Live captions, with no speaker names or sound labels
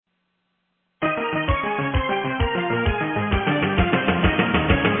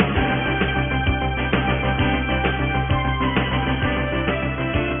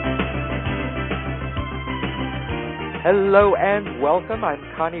Hello and welcome. I'm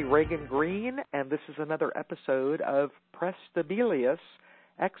Connie Reagan Green, and this is another episode of Prestabilis,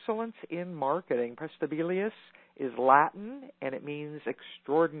 Excellence in Marketing. Prestabilis is Latin, and it means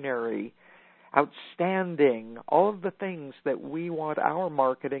extraordinary, outstanding, all of the things that we want our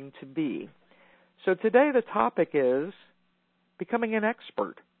marketing to be. So today the topic is becoming an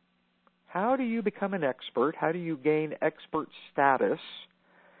expert. How do you become an expert? How do you gain expert status?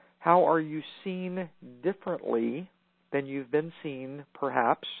 How are you seen differently than you've been seen,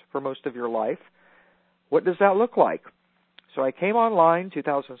 perhaps, for most of your life? What does that look like? So I came online in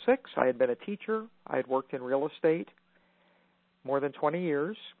 2006. I had been a teacher. I had worked in real estate more than 20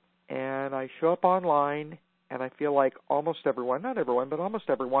 years. And I show up online, and I feel like almost everyone, not everyone, but almost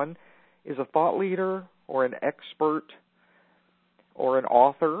everyone, is a thought leader or an expert or an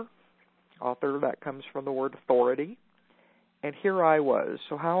author. Author, that comes from the word authority. And here I was.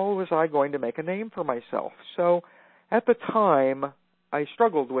 So how was I going to make a name for myself? So at the time, I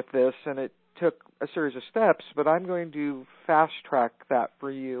struggled with this, and it took a series of steps, but I'm going to fast-track that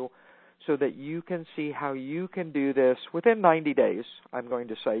for you so that you can see how you can do this within 90 days, I'm going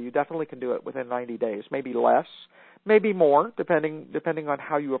to say. You definitely can do it within 90 days, maybe less, maybe more, depending on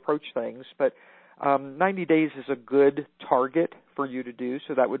how you approach things. But 90 days is a good target for you to do,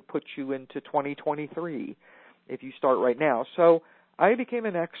 so that would put you into 2023 if you start right now. So I became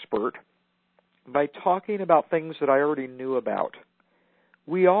an expert by talking about things that I already knew about.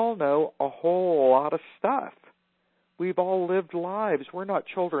 We all know a whole lot of stuff. We've all lived lives. We're not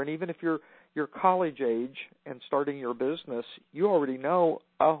children. Even if you're college age and starting your business, you already know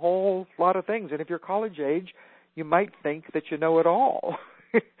a whole lot of things. And if you're college age, you might think that you know it all.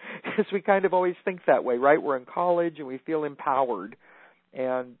 Because we kind of always think that way, right? We're in college and we feel empowered.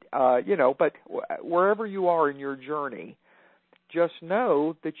 And, but wherever you are in your journey, just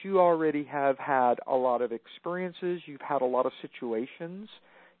know that you already have had a lot of experiences. You've had a lot of situations.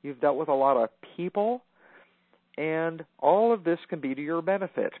 You've dealt with a lot of people. And all of this can be to your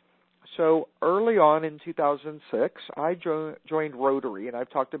benefit. So early on in 2006, I joined Rotary, and I've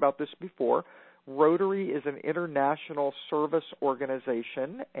talked about this before. Rotary is an international service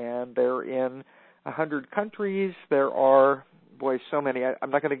organization, and they're in 100 countries. There are, so many. I'm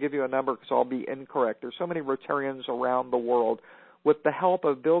not going to give you a number because I'll be incorrect. There's so many Rotarians around the world. With the help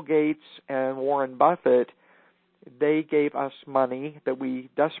of Bill Gates and Warren Buffett, they gave us money that we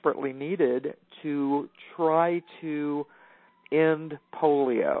desperately needed to try to end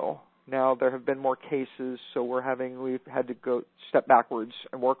polio. Now, there have been more cases, so we've had to go step backwards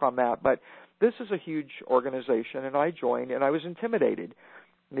and work on that. But this is a huge organization, and I joined, and I was intimidated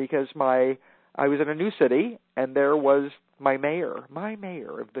because I was in a new city, and there was my mayor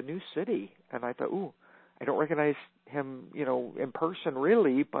of the new city. And I thought, I don't recognize him, in person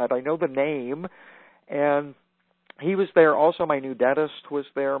really, but I know the name. And he was there. Also, my new dentist was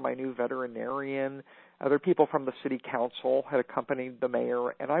there, my new veterinarian. Other people from the city council had accompanied the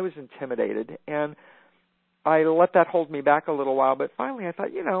mayor, and I was intimidated. And I let that hold me back a little while, but finally I thought,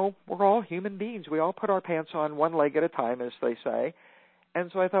 we're all human beings. We all put our pants on one leg at a time, as they say.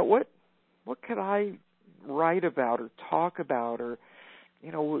 And so I thought, what could I write about or talk about, or,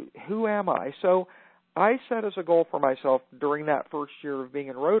 who am I? So I set as a goal for myself during that first year of being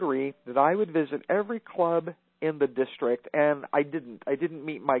in Rotary that I would visit every club in the district, and I didn't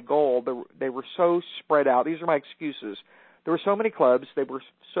meet my goal. They were so spread out. These are my excuses. There were so many clubs. They were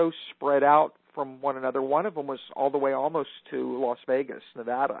so spread out from one another. One of them was all the way almost to Las Vegas,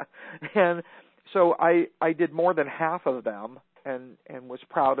 Nevada. And so I did more than half of them and was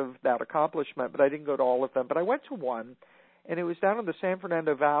proud of that accomplishment, but I didn't go to all of them. But I went to one, and it was down in the San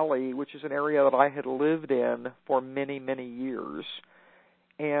Fernando Valley, which is an area that I had lived in for many, many years.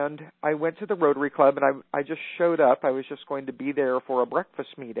 And I went to the Rotary Club, and I just showed up. I was just going to be there for a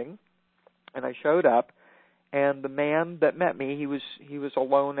breakfast meeting, and I showed up. And the man that met me, he was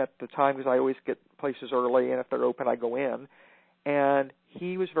alone at the time because I always get places early, and if they're open, I go in. And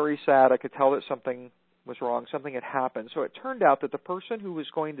he was very sad. I could tell that something was wrong. Something had happened. So it turned out that the person who was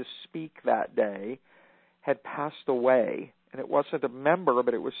going to speak that day had passed away. And it wasn't a member,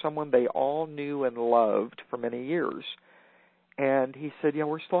 but it was someone they all knew and loved for many years. And he said,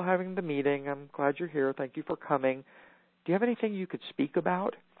 we're still having the meeting. I'm glad you're here. Thank you for coming. Do you have anything you could speak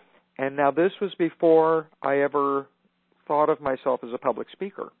about? And now this was before I ever thought of myself as a public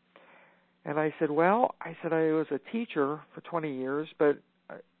speaker. And I said, I was a teacher for 20 years, but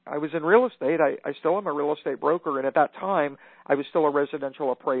I was in real estate. I still am a real estate broker, and at that time, I was still a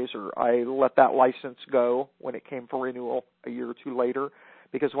residential appraiser. I let that license go when it came for renewal a year or two later,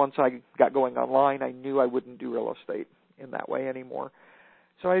 because once I got going online, I knew I wouldn't do real estate in that way anymore.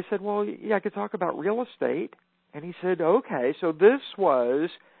 So I said, I could talk about real estate. And he said, okay, so this was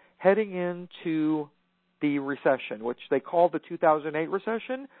heading into the recession, which they called the 2008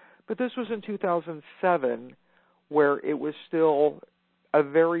 recession, but this was in 2007 where it was still a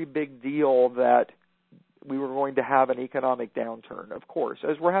very big deal that we were going to have an economic downturn, of course,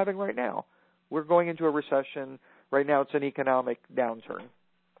 as we're having right now. We're going into a recession. Right now it's an economic downturn.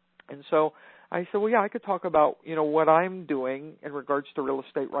 And so I said, well, yeah, I could talk about, what I'm doing in regards to real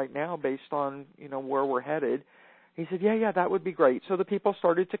estate right now based on, where we're headed. He said, yeah, that would be great. So the people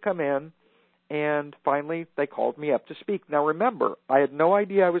started to come in, and finally they called me up to speak. Now remember, I had no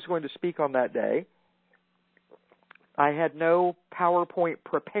idea I was going to speak on that day. I had no PowerPoint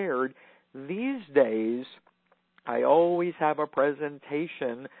prepared. These days, I always have a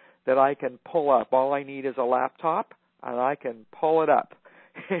presentation that I can pull up. All I need is a laptop, and I can pull it up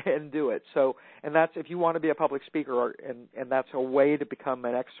and do it. So, and that's if you want to be a public speaker, and that's a way to become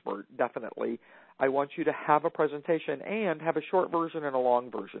an expert, definitely. I want you to have a presentation and have a short version and a long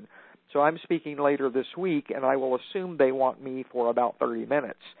version. So I'm speaking later this week, and I will assume they want me for about 30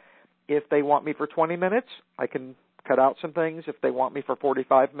 minutes. If they want me for 20 minutes, I can cut out some things. If they want me for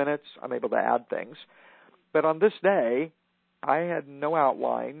 45 minutes, I'm able to add things. But on this day, I had no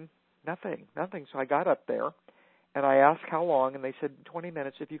outline, nothing. So I got up there, and I asked how long, and they said 20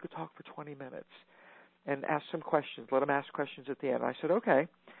 minutes, if you could talk for 20 minutes, and ask some questions. Let them ask questions at the end. I said, okay.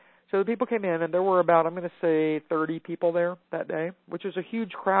 So the people came in, and there were about, I'm going to say, 30 people there that day, which was a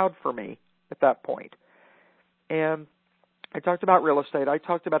huge crowd for me at that point. And I talked about real estate. I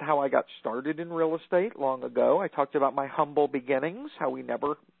talked about how I got started in real estate long ago. I talked about my humble beginnings, how we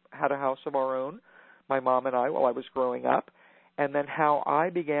never had a house of our own, my mom and I, while I was growing up, and then how I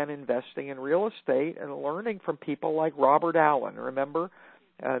began investing in real estate and learning from people like Robert Allen. Remember,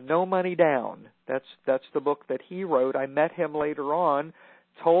 No Money Down. That's the book that he wrote. I met him later on,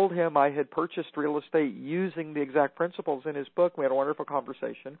 told him I had purchased real estate using the exact principles in his book. We had a wonderful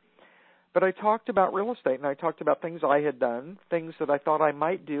conversation. But I talked about real estate, and I talked about things I had done, things that I thought I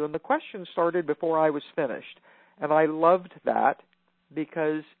might do, and the questions started before I was finished. And I loved that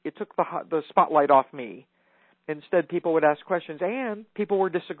because it took the spotlight off me. Instead, people would ask questions, and people were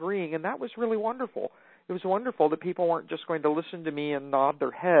disagreeing, and that was really wonderful. It was wonderful that people weren't just going to listen to me and nod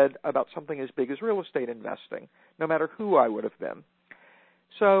their head about something as big as real estate investing, no matter who I would have been.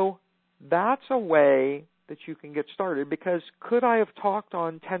 So that's a way that you can get started, because could I have talked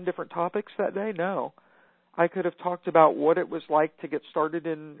on 10 different topics that day? No. I could have talked about what it was like to get started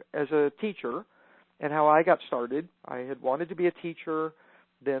as a teacher and how I got started. I had wanted to be a teacher.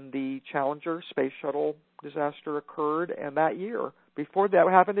 Then the Challenger space shuttle disaster occurred, and that year, before that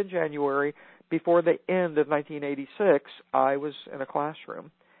happened in January, before the end of 1986, I was in a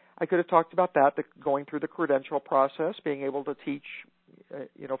classroom. I could have talked about that, going through the credential process, being able to teach,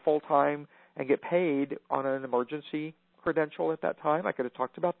 full-time and get paid on an emergency credential at that time. I could have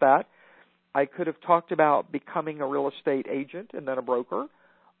talked about that. I could have talked about becoming a real estate agent and then a broker,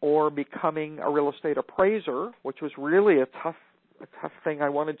 or becoming a real estate appraiser, which was really a tough thing I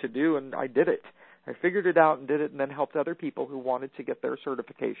wanted to do, and I did it. I figured it out and did it, and then helped other people who wanted to get their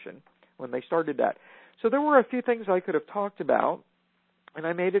certification when they started that. So there were a few things I could have talked about, and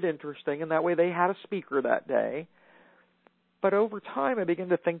I made it interesting, and that way they had a speaker that day. But over time, I began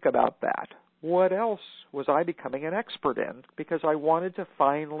to think about that. What else was I becoming an expert in? Because I wanted to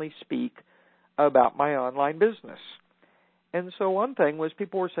finally speak about my online business. And so one thing was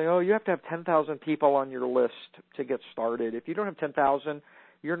people were saying, you have to have 10,000 people on your list to get started. If you don't have 10,000,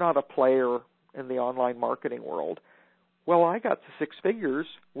 you're not a player in the online marketing world. Well, I got to six figures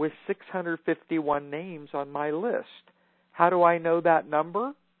with 651 names on my list. How do I know that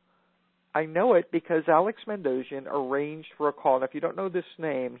number? I know it because Alex Mandossian arranged for a call. And if you don't know this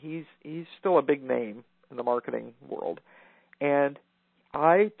name, he's still a big name in the marketing world. And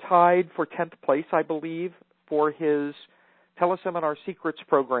I tied for 10th place, I believe, for his Teleseminar Secrets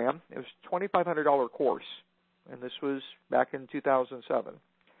program. It was a $2,500 course, and this was back in 2007.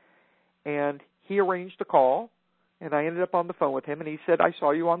 And he arranged a call, and I ended up on the phone with him, and he said, I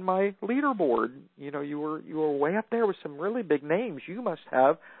saw you on my leaderboard. You were way up there with some really big names. You must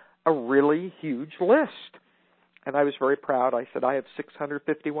have a really huge list. And I was very proud. I said, I have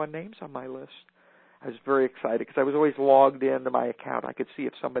 651 names on my list. I was very excited because I was always logged into my account. I could see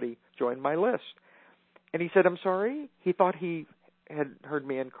if somebody joined my list. And he said, I'm sorry? He thought he had heard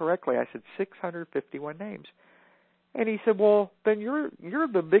me incorrectly. I said, 651 names. And he said, well, then you're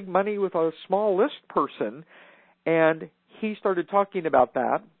the big money with a small list person. And he started talking about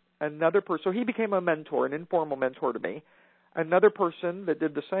that. Another person, so he became a mentor, an informal mentor to me. Another person that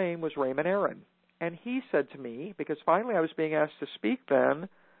did the same was Raymond Aaron. And he said to me, because finally I was being asked to speak then,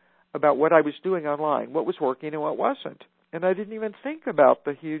 about what I was doing online, what was working and what wasn't. And I didn't even think about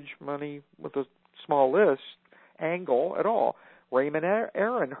the huge money with a small list angle at all. Raymond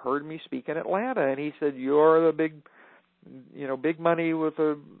Aaron heard me speak in Atlanta, and he said, "You're the big money with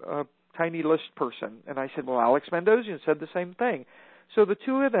a tiny list person." And I said, "Well, Alex Mandossian said the same thing." So the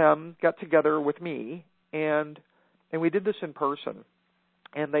two of them got together with me, and we did this in person.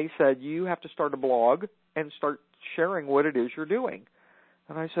 And they said, "You have to start a blog and start sharing what it is you're doing."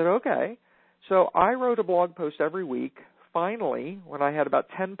 And I said, "Okay." So I wrote a blog post every week. Finally, when I had about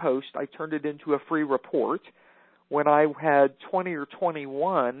 10 posts, I turned it into a free report. When I had 20 or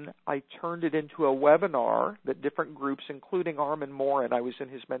 21, I turned it into a webinar that different groups, including Armin Morin, I was in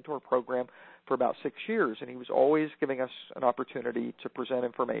his mentor program for about 6 years, and he was always giving us an opportunity to present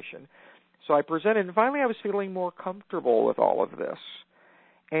information. So I presented, and finally I was feeling more comfortable with all of this.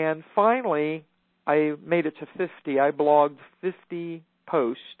 And finally, I made it to 50. I blogged 50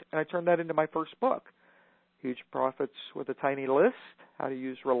 posts, and I turned that into my first book, Huge Profits with a Tiny List, How to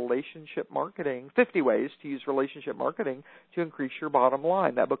Use Relationship Marketing, 50 Ways to Use Relationship Marketing to Increase Your Bottom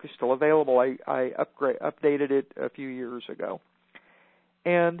Line. That book is still available. I updated it a few years ago.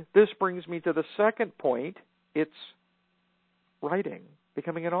 And this brings me to the second point. It's writing,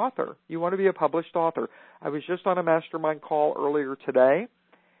 becoming an author. You want to be a published author. I was just on a mastermind call earlier today,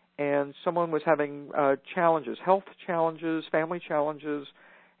 and someone was having challenges, health challenges, family challenges,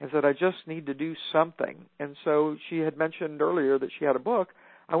 and said, "I just need to do something." And so she had mentioned earlier that she had a book.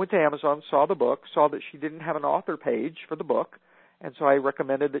 I went to Amazon, saw the book, saw that she didn't have an author page for the book, and so I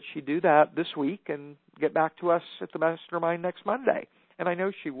recommended that she do that this week and get back to us at the mastermind next Monday. And I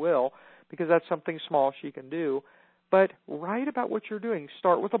know she will, because that's something small she can do. But write about what you're doing.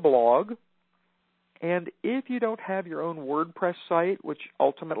 Start with a blog. And if you don't have your own WordPress site, which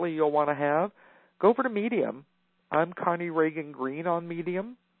ultimately you'll want to have, go over to Medium. I'm Connie Reagan Green on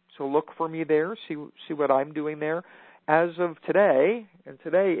Medium, so look for me there, see what I'm doing there. As of today, and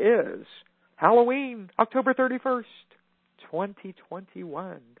today is Halloween, October 31st,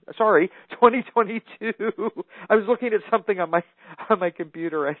 2021. Sorry, 2022. I was looking at something on my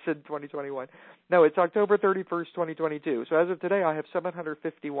computer. I said 2021. No, it's October 31st, 2022. So as of today, I have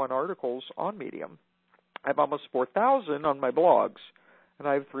 751 articles on Medium. I have almost 4,000 on my blogs, and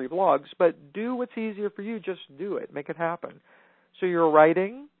I have 3 blogs. But do what's easier for you. Just do it. Make it happen. So you're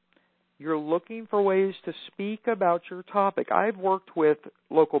writing. You're looking for ways to speak about your topic. I've worked with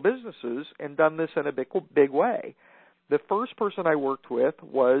local businesses and done this in a big way. The first person I worked with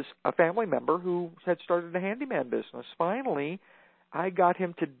was a family member who had started a handyman business. Finally, I got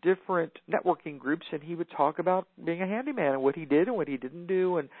him to different networking groups, and he would talk about being a handyman and what he did and what he didn't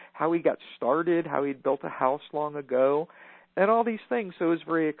do and how he got started, how he'd built a house long ago, and all these things. So it was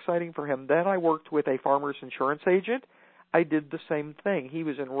very exciting for him. Then I worked with a farmer's insurance agent. I did the same thing. He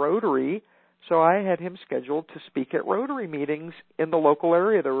was in Rotary, so I had him scheduled to speak at Rotary meetings in the local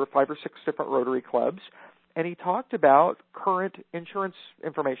area. There were 5 or 6 different Rotary clubs, and he talked about current insurance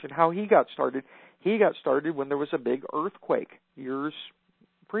information, how he got started. He got started when there was a big earthquake years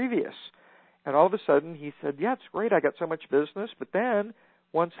previous. And all of a sudden he said, "Yeah, it's great. I got so much business." But then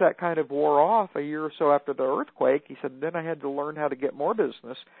once that kind of wore off a year or so after the earthquake, he said, "Then I had to learn how to get more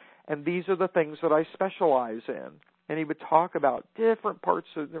business. And these are the things that I specialize in." And he would talk about different parts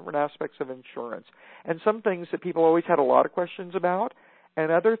of different aspects of insurance, and some things that people always had a lot of questions about,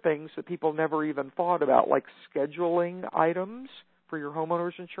 and other things that people never even thought about, like scheduling items for your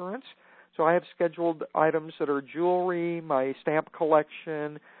homeowner's insurance. So I have scheduled items that are jewelry, my stamp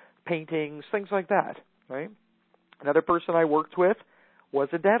collection, paintings, things like that, right? Another person I worked with was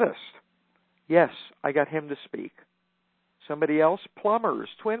a dentist. Yes, I got him to speak. Somebody else, plumbers,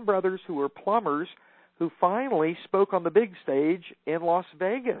 twin brothers who were plumbers who finally spoke on the big stage in Las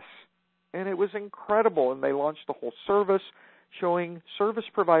Vegas. And it was incredible. And they launched a whole service showing service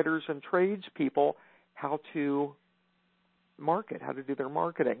providers and tradespeople how to market, how to do their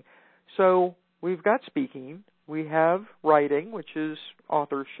marketing. So we've got speaking. We have writing, which is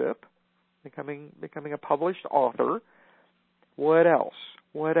authorship, becoming a published author. What else?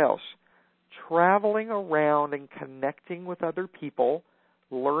 What else? Traveling around and connecting with other people,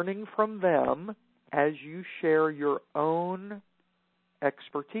 learning from them as you share your own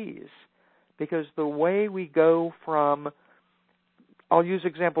expertise. Because the way we go from, I'll use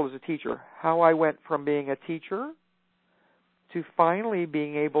example as a teacher, how I went from being a teacher to finally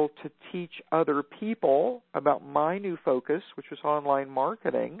being able to teach other people about my new focus, which was online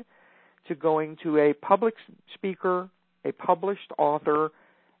marketing, to going to a public speaker, a published author,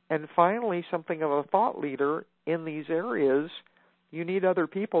 and finally something of a thought leader in these areas. You need other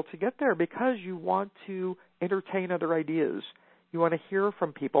people to get there because you want to entertain other ideas. You want to hear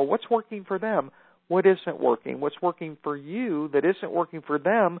from people. What's working for them? What isn't working? What's working for you that isn't working for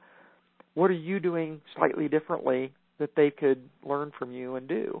them? What are you doing slightly differently that they could learn from you and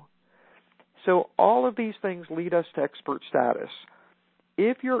do? So all of these things lead us to expert status.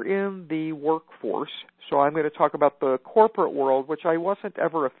 If you're in the workforce, so I'm going to talk about the corporate world, which I wasn't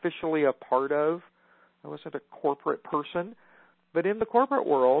ever officially a part of. I wasn't a corporate person. But in the corporate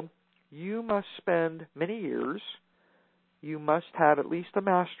world, you must spend many years. You must have at least a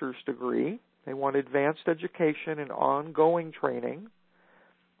master's degree. They want advanced education and ongoing training.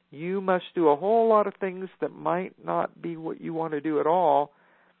 You must do a whole lot of things that might not be what you want to do at all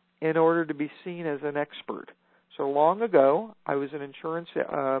in order to be seen as an expert. So long ago, I was an insurance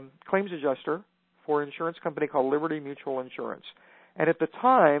claims adjuster for an insurance company called Liberty Mutual Insurance. And at the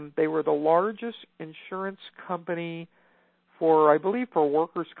time, they were the largest insurance company for, I believe, for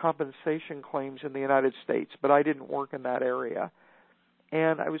workers' compensation claims in the United States, but I didn't work in that area.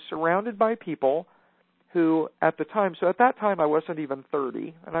 And I was surrounded by people who, at the time, so at that time I wasn't even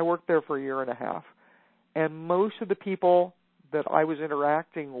 30, and I worked there for a year and a half. And most of the people that I was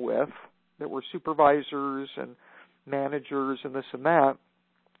interacting with that were supervisors and managers and this and that,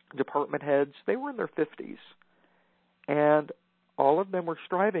 department heads, they were in their 50s. And all of them were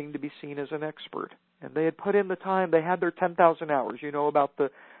striving to be seen as an expert. And they had put in the time. They had their 10,000 hours. You know about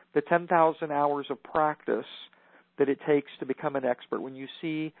the 10,000 hours of practice that it takes to become an expert. When you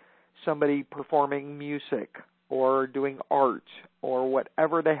see somebody performing music or doing art or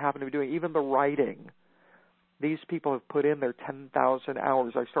whatever they happen to be doing, even the writing, these people have put in their 10,000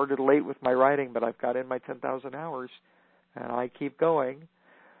 hours. I started late with my writing, but I've got in my 10,000 hours, and I keep going.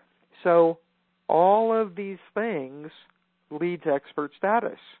 So all of these things lead to expert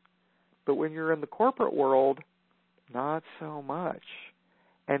status. But when you're in the corporate world, not so much.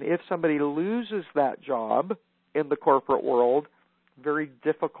 And if somebody loses that job in the corporate world, very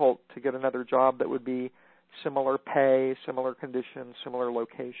difficult to get another job that would be similar pay, similar conditions, similar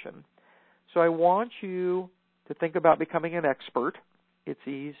location. So I want you to think about becoming an expert. It's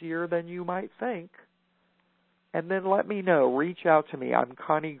easier than you might think. And then let me know. Reach out to me. I'm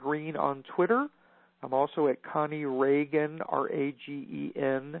Connie Green on Twitter. I'm also at Connie Ragen,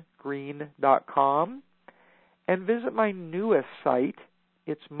 R-A-G-E-N, green.com. And visit my newest site.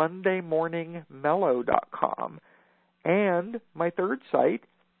 It's mondaymorningmellow.com. And my third site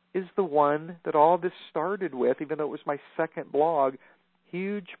is the one that all this started with, even though it was my second blog,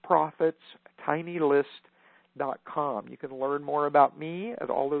 hugeprofitsttinylist.com. You can learn more about me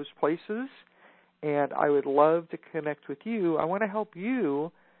at all those places, and I would love to connect with you. I want to help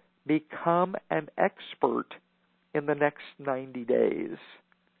you become an expert in the next 90 days.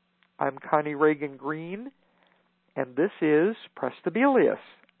 I'm Connie Ragen Green, and this is Prestabilis,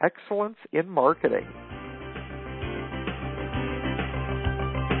 Excellence in Marketing.